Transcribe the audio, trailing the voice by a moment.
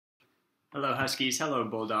Hello Huskies, hello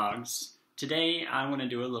Bulldogs. Today I want to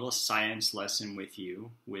do a little science lesson with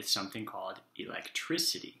you with something called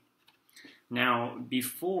electricity. Now,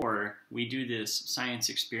 before we do this science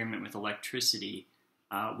experiment with electricity,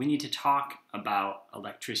 we need to talk about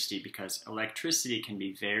electricity because electricity can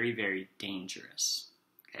be very, very dangerous.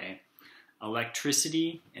 Okay?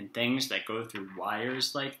 Electricity and things that go through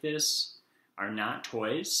wires like this are not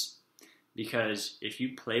toys, because if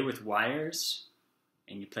you play with wires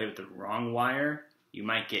and you play with the wrong wire, you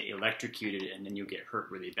might get electrocuted and then you'll get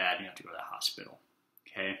hurt really bad and you have to go to the hospital.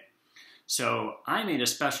 Okay? So I made a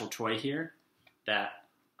special toy here that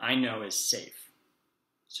I know is safe.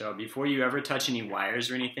 So before you ever touch any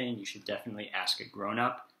wires or anything, you should definitely ask a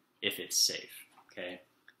grown-up if it's safe. Okay?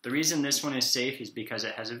 The reason this one is safe is because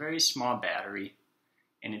it has a very small battery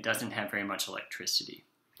and it doesn't have very much electricity.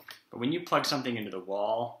 But when you plug something into the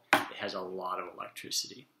wall, it has a lot of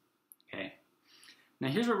electricity. Okay? Now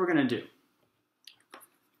here's what we're going to do.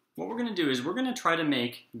 What we're going to do is we're going to try to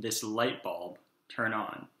make this light bulb turn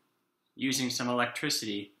on using some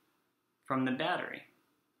electricity from the battery.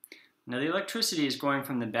 Now the electricity is going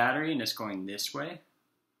from the battery and it's going this way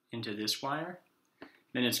into this wire.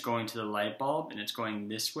 Then it's going to the light bulb and it's going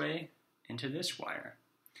this way into this wire.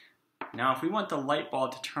 Now if we want the light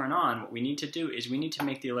bulb to turn on, what we need to do is we need to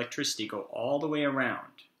make the electricity go all the way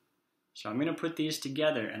around. So I'm going to put these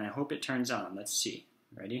together and I hope it turns on. Let's see.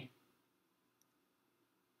 Ready?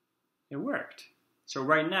 It worked. So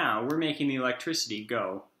right now we're making the electricity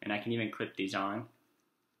go, and I can even clip these on.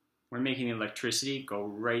 We're making the electricity go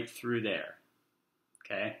right through there.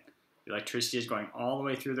 Okay? The electricity is going all the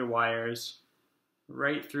way through the wires,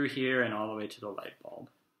 right through here, and all the way to the light bulb.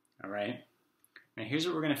 Alright? Now here's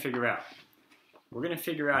what we're going to figure out. We're going to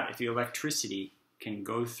figure out if the electricity can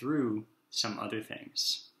go through some other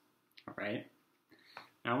things. Alright?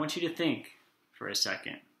 Now I want you to think for a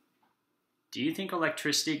second. Do you think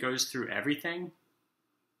electricity goes through everything?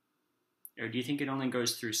 Or do you think it only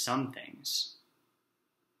goes through some things?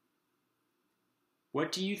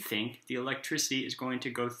 What do you think the electricity is going to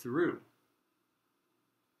go through?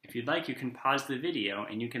 If you'd like, you can pause the video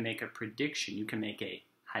and you can make a prediction. You can make a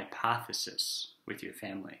hypothesis with your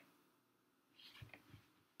family.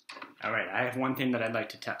 Alright, I have one thing that I'd like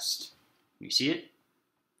to test. You see it?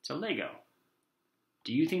 It's a Lego.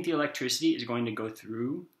 Do you think the electricity is going to go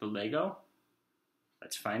through the Lego?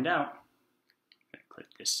 Let's find out. I'm going to clip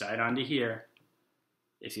this side onto here.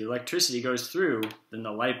 If the electricity goes through, then the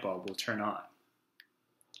light bulb will turn on.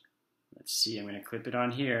 Let's see, I'm going to clip it on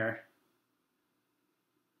here.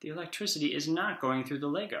 The electricity is not going through the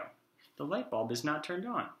Lego. The light bulb is not turned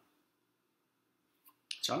on.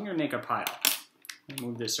 So I'm going to make a pile. Let me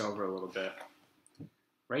move this over a little bit.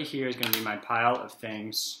 Right here is going to be my pile of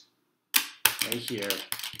things right here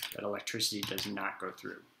that electricity does not go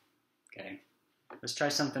through. Okay? Let's try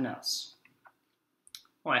something else.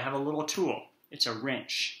 Oh, I have a little tool. It's a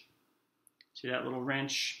wrench. See that little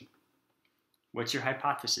wrench? What's your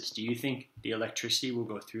hypothesis? Do you think the electricity will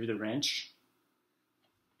go through the wrench?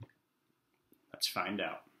 Let's find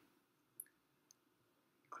out.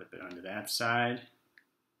 Clip it onto that side.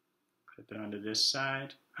 Clip it onto this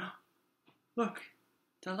side. Look,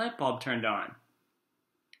 the light bulb turned on.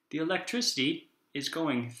 The electricity is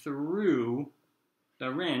going through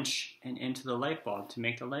the wrench and into the light bulb to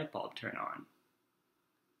make the light bulb turn on.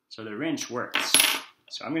 So the wrench works.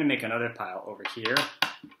 So I'm going to make another pile over here.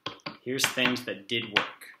 Here's things that did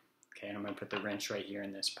work. Okay, and I'm going to put the wrench right here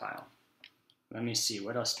in this pile. Let me see,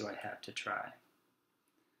 what else do I have to try?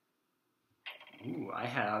 Ooh, I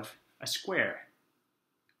have a square.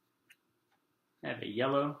 I have a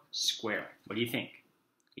yellow square. What do you think?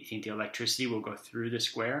 Do you think the electricity will go through the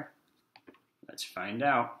square? Let's find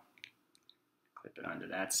out. Clip it onto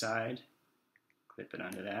that side. Clip it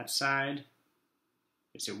onto that side.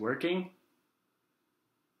 Is it working?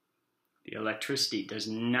 The electricity does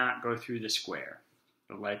not go through the square.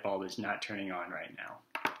 The light bulb is not turning on right now.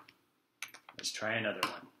 Let's try another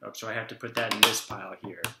one. Oh, so I have to put that in this pile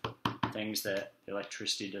here. Things that the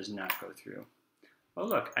electricity does not go through. Oh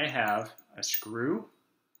look, I have a screw,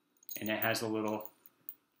 and it has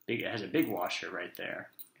a big washer right there,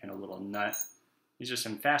 and a little nut. These are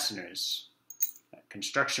some fasteners that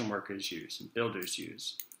construction workers use and builders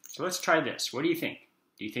use. So let's try this. What do you think?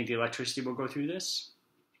 Do you think the electricity will go through this?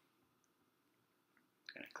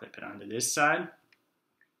 I'm going to clip it onto this side.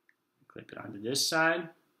 Clip it onto this side.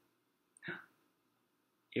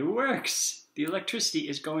 It works! The electricity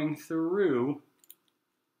is going through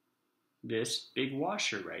this big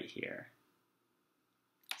washer right here.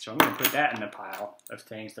 So I'm going to put that in the pile of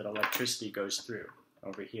things that electricity goes through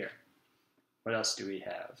over here. What else do we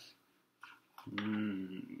have?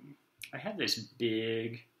 I have this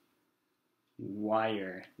big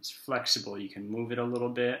wire. It's flexible. You can move it a little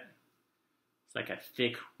bit. It's like a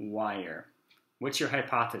thick wire. What's your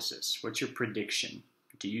hypothesis? What's your prediction?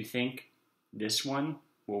 Do you think this one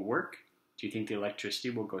will work? Do you think the electricity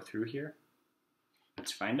will go through here?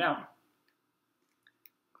 Let's find out.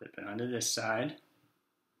 Clip it onto this side.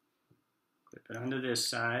 Clip it onto this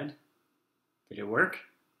side. Did it work?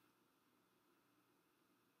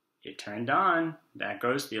 It turned on. That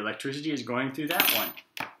goes, the electricity is going through that one.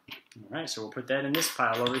 All right, so we'll put that in this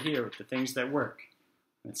pile over here with the things that work.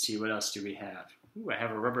 Let's see, what else do we have? Ooh, I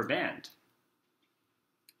have a rubber band.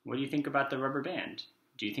 What do you think about the rubber band?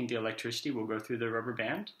 Do you think the electricity will go through the rubber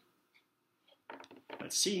band?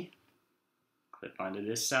 Let's see. Clip onto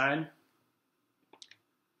this side.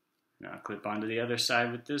 Now clip onto the other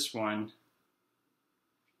side with this one.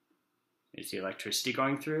 Is the electricity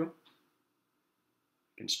going through?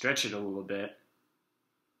 You can stretch it a little bit,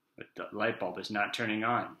 but the light bulb is not turning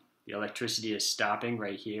on. The electricity is stopping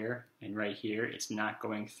right here and right here. It's not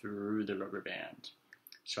going through the rubber band.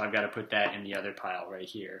 So I've got to put that in the other pile right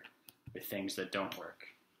here with things that don't work.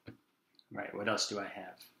 All right, what else do I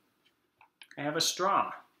have? I have a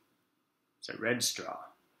straw. It's a red straw.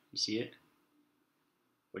 You see it?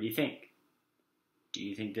 What do you think? Do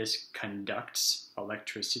you think this conducts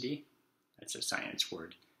electricity? That's a science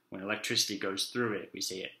word. When electricity goes through it, we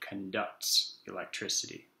say it conducts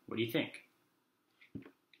electricity. What do you think?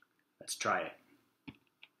 Let's try it.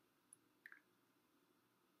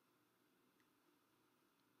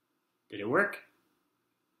 Did it work?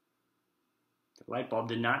 The light bulb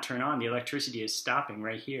did not turn on. The electricity is stopping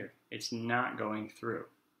right here. It's not going through.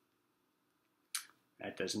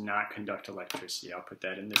 That does not conduct electricity. I'll put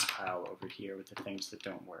that in this pile over here with the things that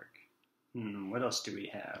don't work. What else do we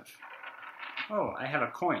have? Oh, I have a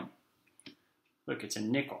coin. Look, it's a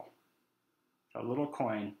nickel. A little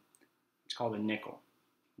coin. It's called a nickel.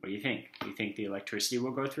 What do you think? Do you think the electricity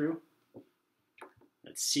will go through?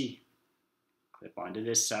 Let's see. Clip onto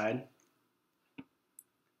this side.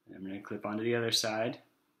 And I'm going to clip onto the other side.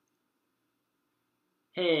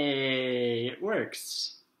 Hey, it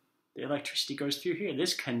works. The electricity goes through here.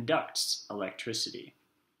 This conducts electricity.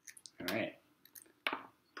 All right.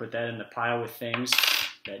 Put that in the pile with things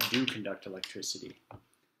that do conduct electricity.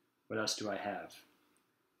 What else do I have?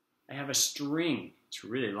 I have a string. It's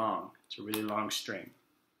really long. It's a really long string.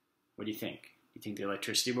 What do you think? Do you think the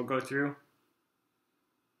electricity will go through?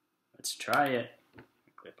 Let's try it.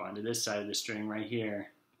 Clip onto this side of the string right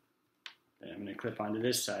here. Then I'm going to clip onto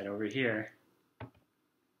this side over here.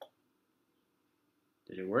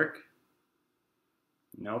 Did it work?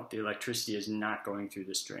 Nope, the electricity is not going through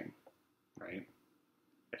the string, right?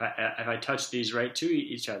 If I touch these right to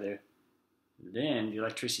each other, then the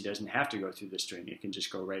electricity doesn't have to go through the string. It can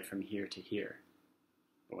just go right from here to here.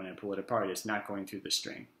 But when I pull it apart, it's not going through the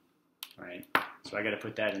string, right? So I got to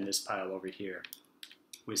put that in this pile over here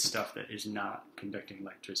with stuff that is not conducting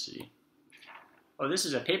electricity. Oh, this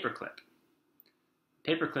is a paper clip.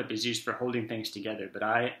 Paper clip is used for holding things together, but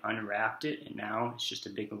I unwrapped it and now it's just a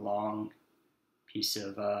big long piece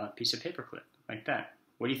of paper clip like that.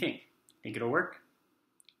 What do you think? Think it'll work?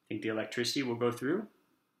 Think the electricity will go through?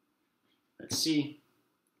 Let's see.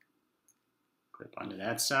 Clip onto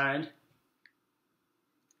that side.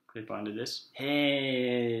 Clip onto this.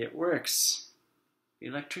 Hey, it works. The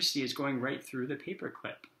electricity is going right through the paper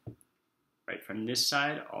clip. Right from this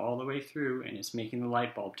side all the way through, and it's making the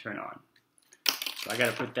light bulb turn on. So I got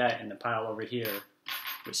to put that in the pile over here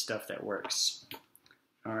with stuff that works.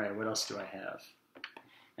 All right, what else do I have?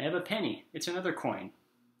 I have a penny. It's another coin.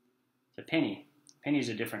 It's a penny. Penny's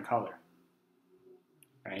a different color,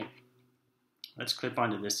 right? Let's clip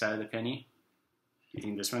onto this side of the penny. Do you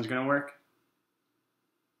think this one's going to work?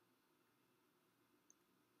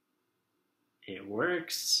 It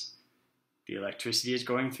works. The electricity is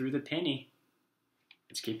going through the penny.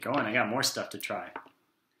 Let's keep going. I got more stuff to try.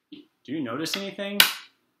 Do you notice anything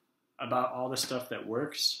about all the stuff that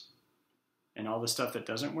works and all the stuff that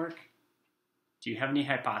doesn't work? Do you have any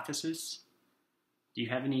hypotheses? Do you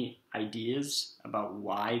have any ideas about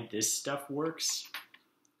why this stuff works,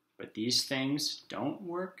 but these things don't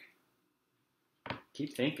work?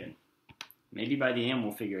 Keep thinking. Maybe by the end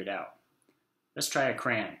we'll figure it out. Let's try a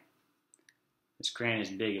crayon. This crayon is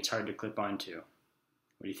big. It's hard to clip onto.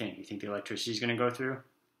 What do you think? You think the electricity is going to go through?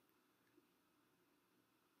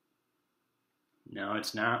 No,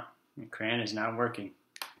 it's not. The crayon is not working.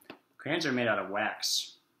 Crayons are made out of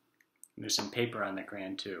wax. There's some paper on the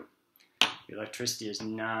crayon too. The electricity is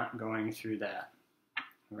not going through that,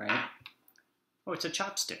 right? Oh, it's a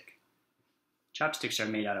chopstick. Chopsticks are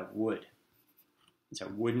made out of wood. It's a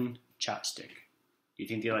wooden chopstick. Do you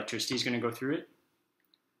think the electricity is going to go through it?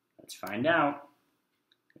 Let's find out.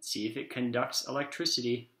 Let's see if it conducts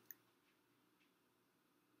electricity.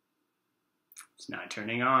 It's not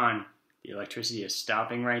turning on. The electricity is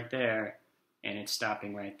stopping right there, and it's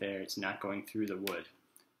stopping right there. It's not going through the wood,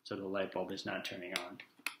 so the light bulb is not turning on.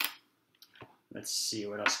 Let's see,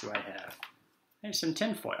 what else do I have? I have some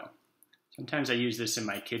tin foil. Sometimes I use this in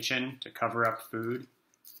my kitchen to cover up food,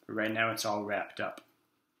 but right now it's all wrapped up.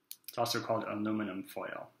 It's also called aluminum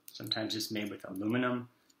foil. Sometimes it's made with aluminum,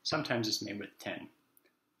 sometimes it's made with tin.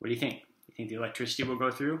 What do you think? You think the electricity will go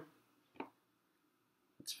through?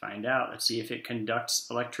 Let's find out. Let's see if it conducts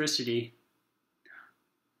electricity.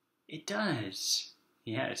 It does.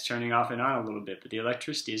 Yeah, it's turning off and on a little bit, but the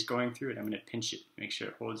electricity is going through it. I'm going to pinch it, make sure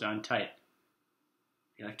it holds on tight.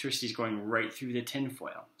 The electricity is going right through the tin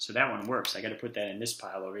foil. So that one works. I got to put that in this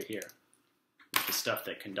pile over here with the stuff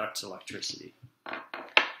that conducts electricity.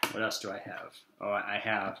 What else do I have? Oh, I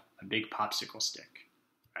have a big popsicle stick.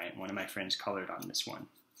 All right, one of my friends colored on this one.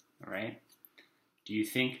 All right. Do you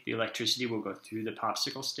think the electricity will go through the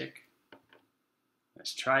popsicle stick?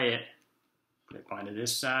 Let's try it. Clip onto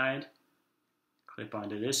this side. Clip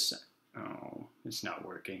onto this side. Oh, it's not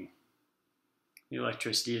working. The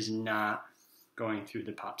electricity is not going through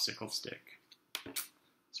the popsicle stick.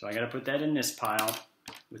 So I got to put that in this pile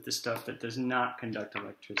with the stuff that does not conduct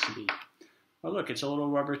electricity. Oh look, it's a little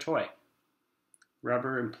rubber toy.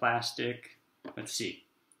 Rubber and plastic. Let's see.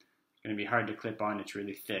 It's going to be hard to clip on. It's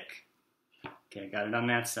really thick. Okay, I got it on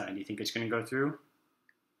that side. Do you think it's going to go through?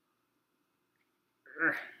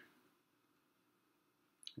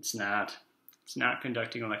 It's not. It's not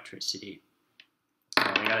conducting electricity.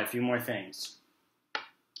 Oh, we got a few more things.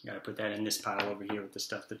 Got to put that in this pile over here with the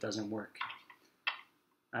stuff that doesn't work.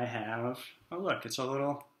 I have, oh look, it's a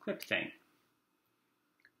little clip thing.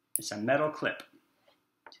 It's a metal clip.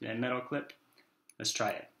 See that metal clip? Let's try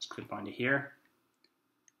it. Let's clip onto here.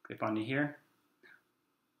 Clip onto here.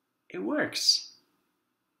 It works.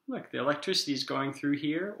 Look, the electricity is going through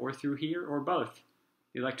here or both.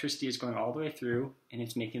 The electricity is going all the way through and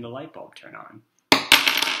it's making the light bulb turn on.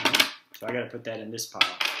 Right? So I got to put that in this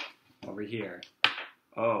pile over here.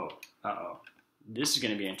 Oh, uh-oh. This is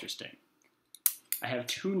going to be interesting. I have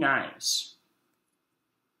two knives,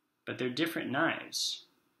 but they're different knives,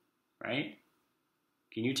 right?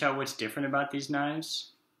 Can you tell what's different about these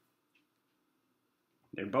knives?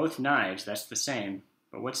 They're both knives, that's the same,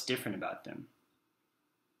 but what's different about them?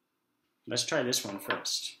 Let's try this one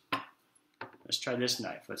first. Let's try this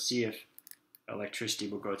knife. Let's see if electricity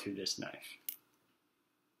will go through this knife.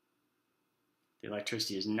 The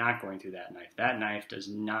electricity is not going through that knife. That knife does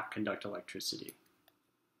not conduct electricity.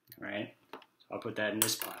 All right? So I'll put that in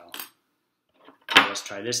this pile. Now let's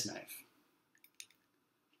try this knife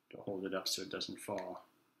to hold it up so it doesn't fall.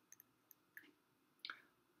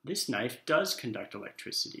 This knife does conduct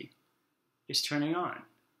electricity. It's turning on.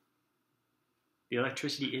 The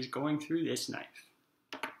electricity is going through this knife,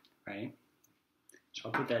 right? So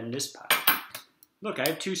I'll put that in this pile. Look, I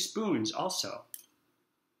have two spoons also.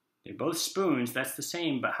 They're both spoons, that's the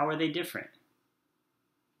same, but how are they different?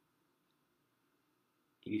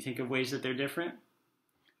 Can you think of ways that they're different?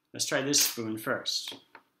 Let's try this spoon first.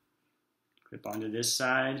 Clip onto this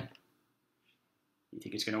side. You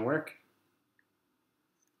think it's going to work?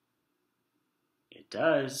 It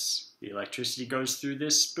does. The electricity goes through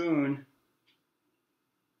this spoon.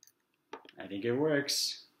 I think it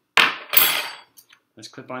works. Let's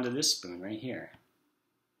clip onto this spoon right here.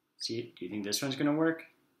 See, do you think this one's going to work?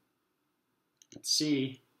 Let's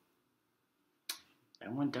see.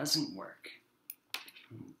 That one doesn't work.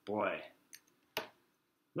 Oh boy.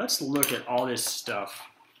 Let's look at all this stuff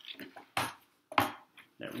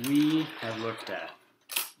that we have looked at.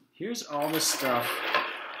 Here's all the stuff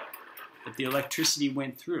that the electricity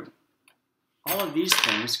went through. All of these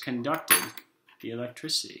things conducted the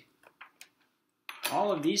electricity.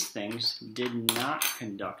 All of these things did not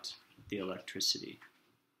conduct the electricity.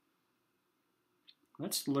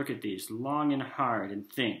 Let's look at these long and hard and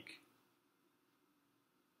think.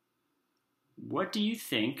 What do you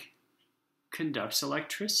think conducts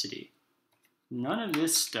electricity? None of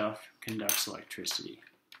this stuff conducts electricity.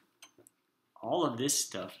 All of this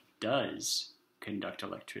stuff does conduct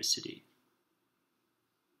electricity.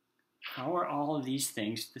 How are all of these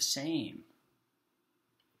things the same?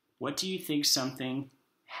 What do you think something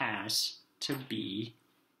has to be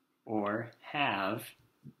or have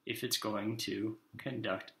if it's going to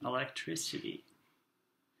conduct electricity?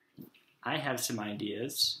 I have some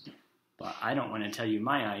ideas, but I don't want to tell you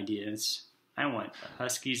my ideas. I want the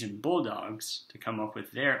Huskies and Bulldogs to come up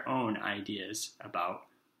with their own ideas about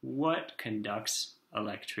what conducts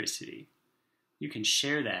electricity. you can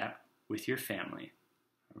share that with your family,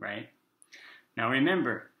 all right? Now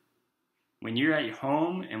remember, when you're at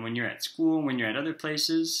home and when you're at school, when you're at other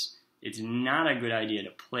places, it's not a good idea to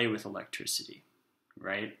play with electricity,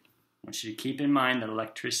 right? I want you to keep in mind that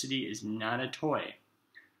electricity is not a toy.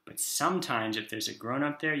 But sometimes if there's a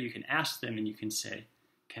grown-up there, you can ask them and you can say,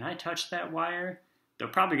 can I touch that wire? They're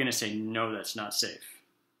probably going to say, no, that's not safe.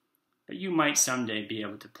 But you might someday be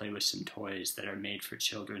able to play with some toys that are made for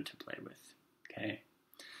children to play with, okay?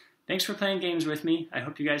 Thanks for playing games with me. I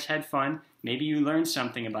hope you guys had fun. Maybe you learned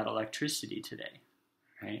something about electricity today,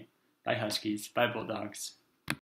 right? Bye, Huskies. Bye, Bulldogs.